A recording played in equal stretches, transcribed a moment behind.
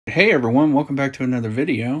Hey everyone, welcome back to another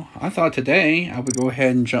video. I thought today I would go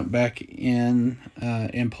ahead and jump back in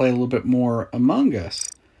and play a little bit more Among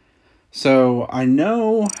Us. So I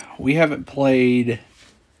know we haven't played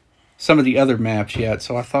some of the other maps yet,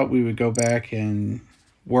 so I thought we would go back and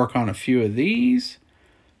work on a few of these.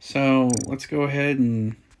 So let's go ahead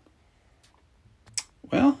and,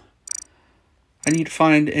 well, I need to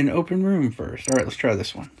find an open room first. All right, let's try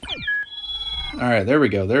this one. All right, there we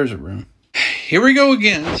go. There's a room. Here we go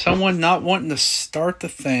again. Someone not wanting to start the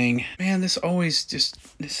thing. Man, this is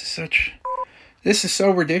so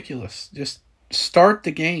ridiculous. Just start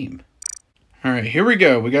the game. All right, here we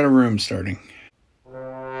go. We got a room starting. All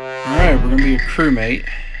right, we're going to be a crewmate.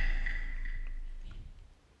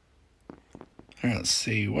 All right, let's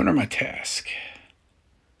see. What are my tasks?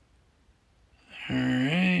 All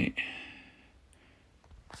right.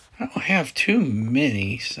 I don't have too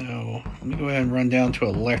many, so let me go ahead and run down to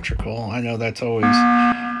electrical. I know that's always...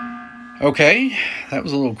 Okay, that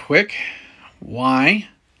was a little quick. Why?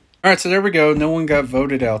 All right, so there we go. No one got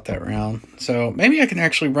voted out that round. So maybe I can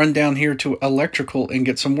actually run down here to electrical and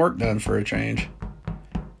get some work done for a change.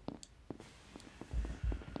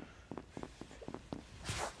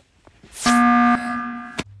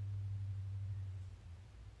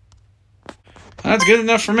 That's good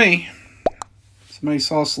enough for me. Somebody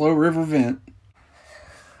saw Slow River vent.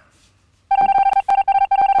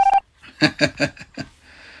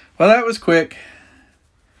 Well, that was quick.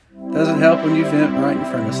 Doesn't help when you vent right in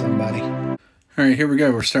front of somebody. All right, here we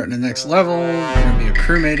go. We're starting the next level. We're going to be a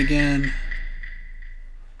crewmate again.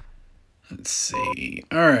 Let's see.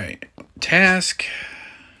 All right. Task.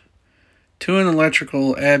 2 in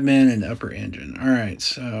electrical, admin, and upper engine. All right,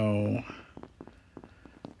 so...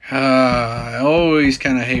 I always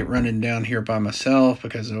kind of hate running down here by myself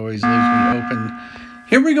because it always leaves me open.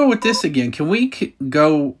 Here we go with this again. Can we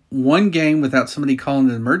go one game without somebody calling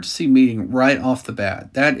an emergency meeting right off the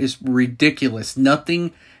bat? That is ridiculous.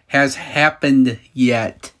 Nothing has happened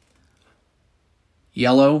yet.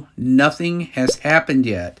 Yellow, nothing has happened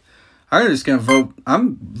yet. I'm just going to vote.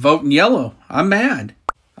 I'm voting yellow. I'm mad.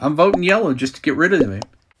 I'm voting yellow just to get rid of him.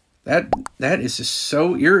 That is just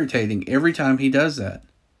so irritating every time he does that.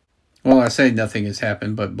 Well, I say nothing has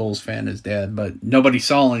happened, but Bulls fan is dead. But nobody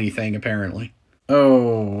saw anything, apparently.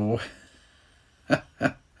 Oh. Oh,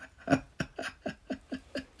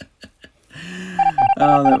 that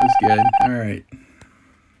was good. All right.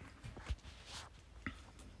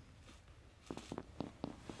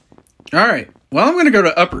 All right. Well, I'm going to go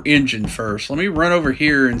to upper engine first. Let me run over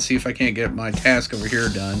here and see if I can't get my task over here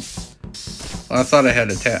done. Well, I thought I had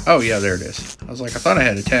a task. Oh, yeah, there it is. I was like, I thought I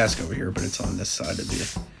had a task over here, but it's on this side of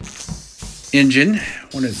the engine.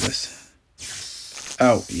 What is this?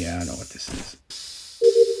 Oh, yeah, I know what this is.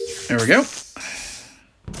 There we go.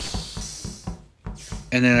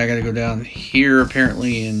 And then I got to go down here,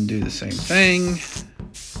 apparently, and do the same thing.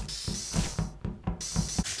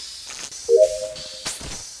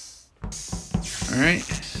 All right.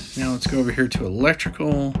 Now let's go over here to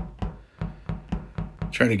electrical.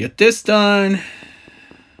 Try to get this done.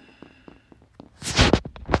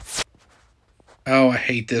 Oh, I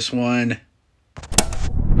hate this one.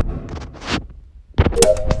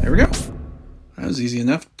 There we go. That was easy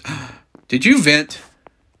enough. Did you vent?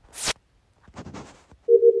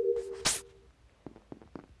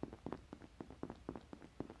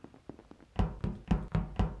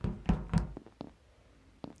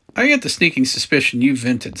 I get the sneaking suspicion you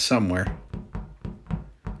vented somewhere.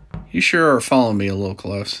 You sure are following me a little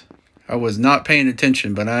close. I was not paying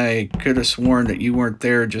attention, but I could have sworn that you weren't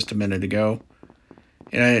there just a minute ago.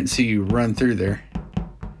 And I didn't see you run through there.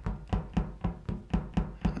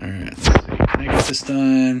 Alright, let's see. Can I get this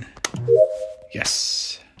done?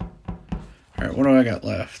 Yes. Alright, what do I got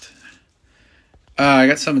left? I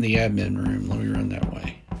got some in the admin room. Let me run that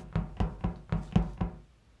way.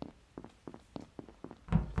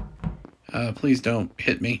 Please don't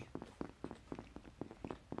hit me.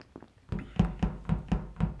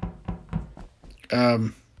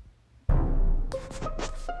 I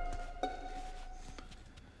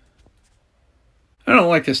don't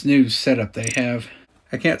like this new setup they have.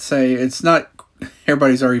 I can't say, it's not,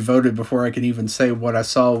 everybody's already voted before I can even say what I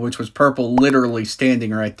saw, which was purple literally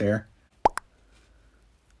standing right there.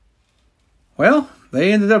 Well,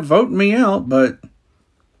 they ended up voting me out, but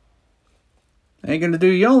ain't gonna do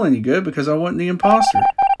y'all any good because I wasn't the imposter.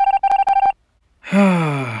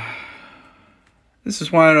 This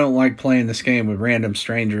is why I don't like playing this game with random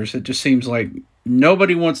strangers. It just seems like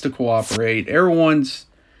nobody wants to cooperate. Everyone's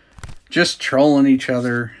just trolling each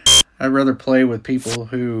other. I'd rather play with people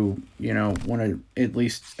who, you know, want to at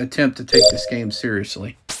least attempt to take this game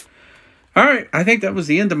seriously. All right, I think that was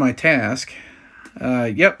the end of my task.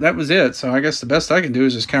 Yep, that was it. So I guess the best I can do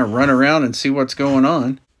is just kind of run around and see what's going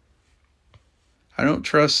on. I don't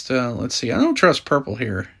trust, let's see, I don't trust purple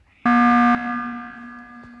here.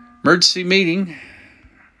 Emergency meeting.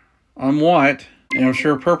 On what? And I'm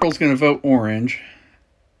sure purple's going to vote orange.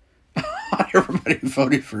 Everybody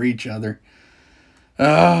voted for each other.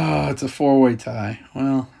 Oh, it's a four-way tie.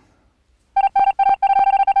 Well,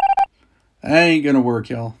 that ain't going to work,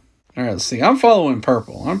 y'all. All right, let's see. I'm following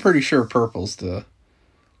purple. I'm pretty sure purple's the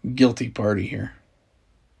guilty party here.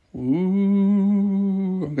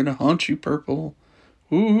 Ooh, I'm going to haunt you, purple.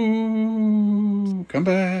 Ooh, come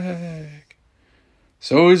back.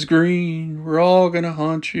 So is green. We're all going to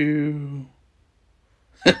haunt you.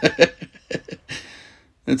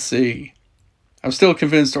 Let's see. I'm still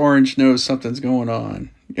convinced orange knows something's going on.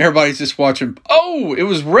 Everybody's just watching. Oh, it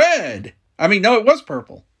was red. I mean, no, it was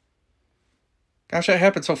purple. Gosh, that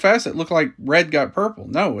happened so fast it looked like red got purple.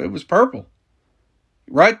 No, it was purple.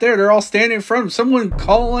 Right there, they're all standing in front of him. Someone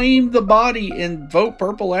claim the body and vote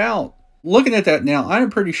purple out. Looking at that now, I'm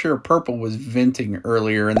pretty sure purple was venting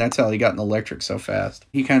earlier, and that's how he got an electric so fast.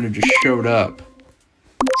 He kind of just showed up.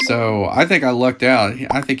 So I think I lucked out.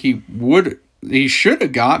 I think he should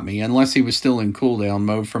have got me, unless he was still in cooldown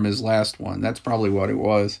mode from his last one. That's probably what it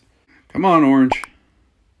was. Come on, orange.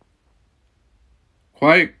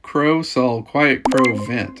 Quiet crow saw quiet crow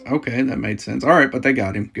vent. Okay, that made sense. All right, but they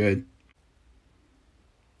got him. Good.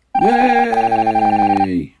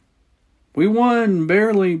 Yay! We won,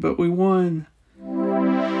 barely, but we won.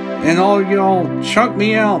 And all y'all chunked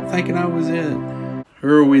me out thinking I was it. Who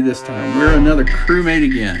are we this time? We're another crewmate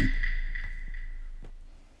again.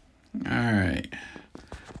 Alright.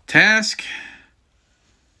 Task.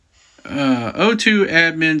 O2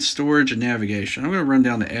 admin, storage, and navigation. I'm going to run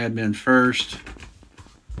down to admin first.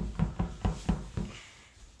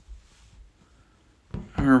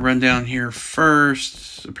 I'm going to run down here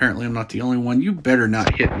first. Apparently I'm not the only one. You better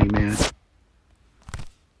not hit me, man.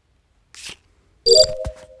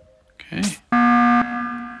 Okay.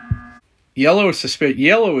 Yellow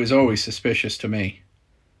is always suspicious to me.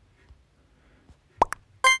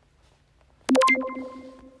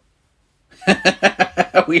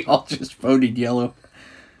 We all just voted yellow.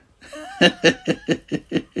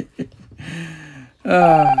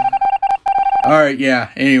 Alright,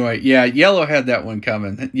 yeah. Anyway, yeah, yellow had that one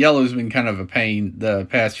coming. Yellow's been kind of a pain the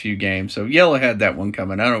past few games, so yellow had that one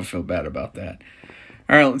coming. I don't feel bad about that.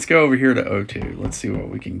 Alright, let's go over here to O2. Let's see what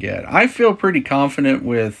we can get. I feel pretty confident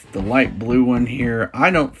with the light blue one here.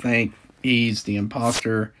 I don't think he's the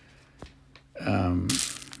imposter.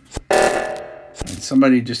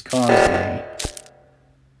 Somebody just caused a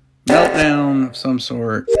meltdown of some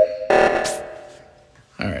sort.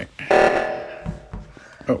 Alright.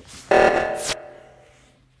 Oh.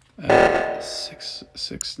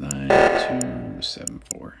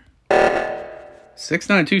 69274.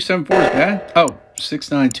 69274 is bad? Oh,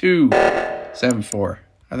 69274.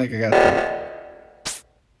 I think I got the...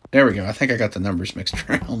 There we go. I think I got the numbers mixed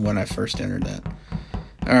around when I first entered that.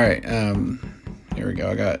 Alright, here we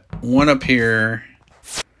go. I got one up here.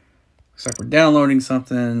 Looks like we're downloading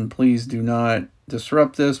something. Please do not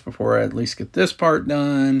disrupt this before I at least get this part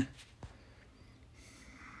done.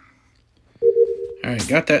 Alright,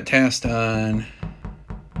 got that task done.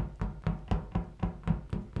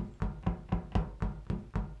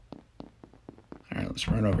 Alright, let's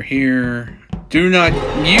run over here. Do not...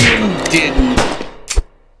 You didn't...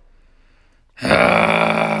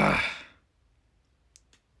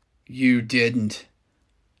 You didn't.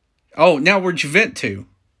 Oh, now where'd you vent to?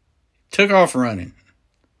 Took off running.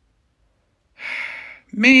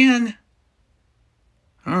 Man.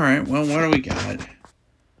 Alright, well, what do we got?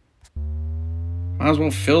 Might as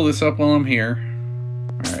well fill this up while I'm here.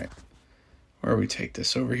 Alright. Where do we take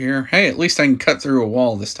this? Over here? Hey, at least I can cut through a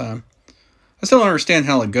wall this time. I still don't understand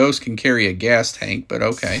how a ghost can carry a gas tank, but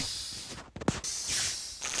okay.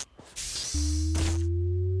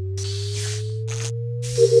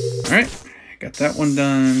 Alright. Got that one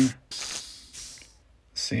done. Let's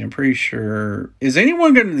see, I'm pretty sure... Is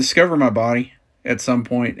anyone going to discover my body at some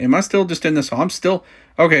point? Am I still just in this hole? I'm still...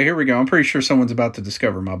 Okay, here we go. I'm pretty sure someone's about to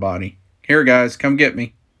discover my body. Here, guys, come get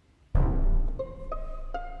me.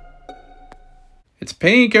 It's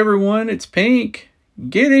pink, everyone. It's pink.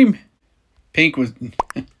 Get him. Pink was...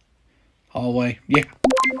 Hallway. Yeah.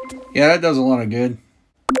 Yeah, that does a lot of good.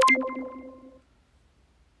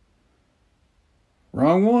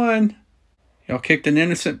 Wrong one. Y'all kicked an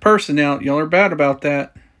innocent person out. Y'all are bad about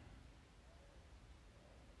that.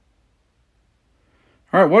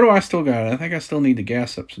 Alright, what do I still got? I think I still need to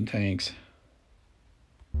gas up some tanks.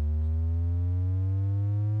 Alright, let's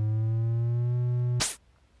run over here. Hey, at least I can cut through a wall this time. I still don't understand how a ghost can carry a gas tank, but okay. Alright. What do I still got? I think I still need to gas up some tanks. Alright, what do I still got? I think I still need to gas up some tanks. Alright, let's run over here.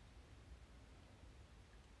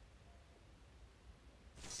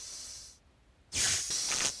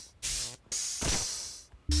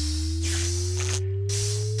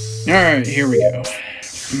 All right, here we go.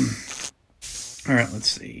 All right,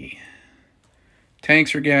 let's see.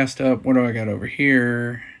 Tanks are gassed up. What do I got over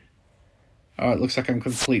here? Oh, it looks like I'm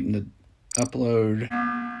completing the upload.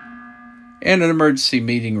 And an emergency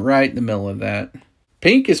meeting right in the middle of that.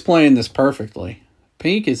 Pink is playing this perfectly.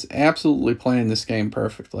 Pink is absolutely playing this game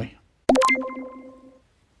perfectly.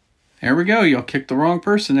 There we go. Y'all kicked the wrong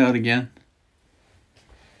person out again.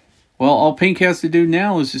 Well, all Pink has to do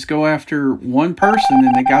now is just go after one person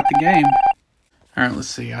and they got the game. All right, let's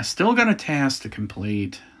see. I still got a task to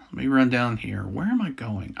complete. Let me run down here. Where am I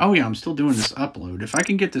going? Oh, yeah, I'm still doing this upload. If I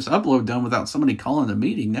can get this upload done without somebody calling a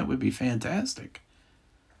meeting, that would be fantastic.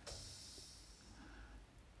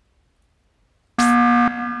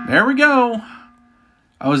 There we go.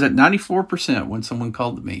 I was at 94% when someone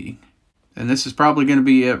called the meeting. And this is probably going to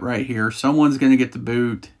be it right here. Someone's going to get the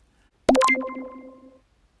boot.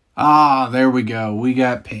 Ah, there we go. We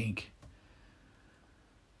got Pink.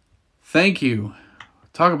 Thank you.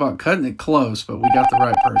 Talk about cutting it close, but we got the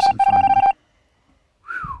right person finally.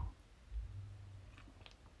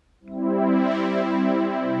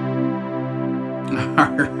 All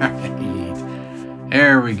right.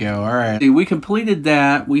 There we go. All right. We completed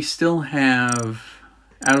that. We still have,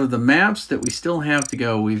 out of the maps that we still have to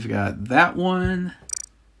go, we've got that one.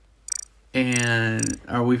 And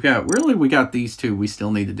we got these two we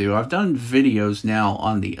still need to do. I've done videos now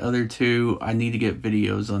on the other two. I need to get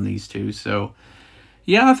videos on these two. So,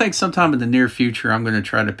 yeah, I think sometime in the near future, I'm going to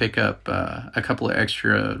try to pick up a couple of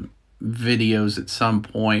extra videos at some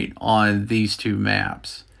point on these two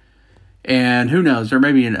maps. And who knows, there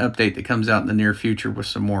may be an update that comes out in the near future with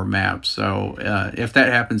some more maps. So, if that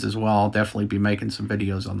happens as well, I'll definitely be making some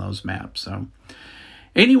videos on those maps. So,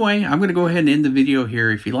 anyway, I'm going to go ahead and end the video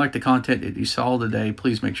here. If you like the content that you saw today,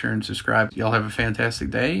 please make sure and subscribe. Y'all have a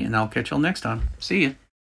fantastic day, and I'll catch y'all next time. See ya.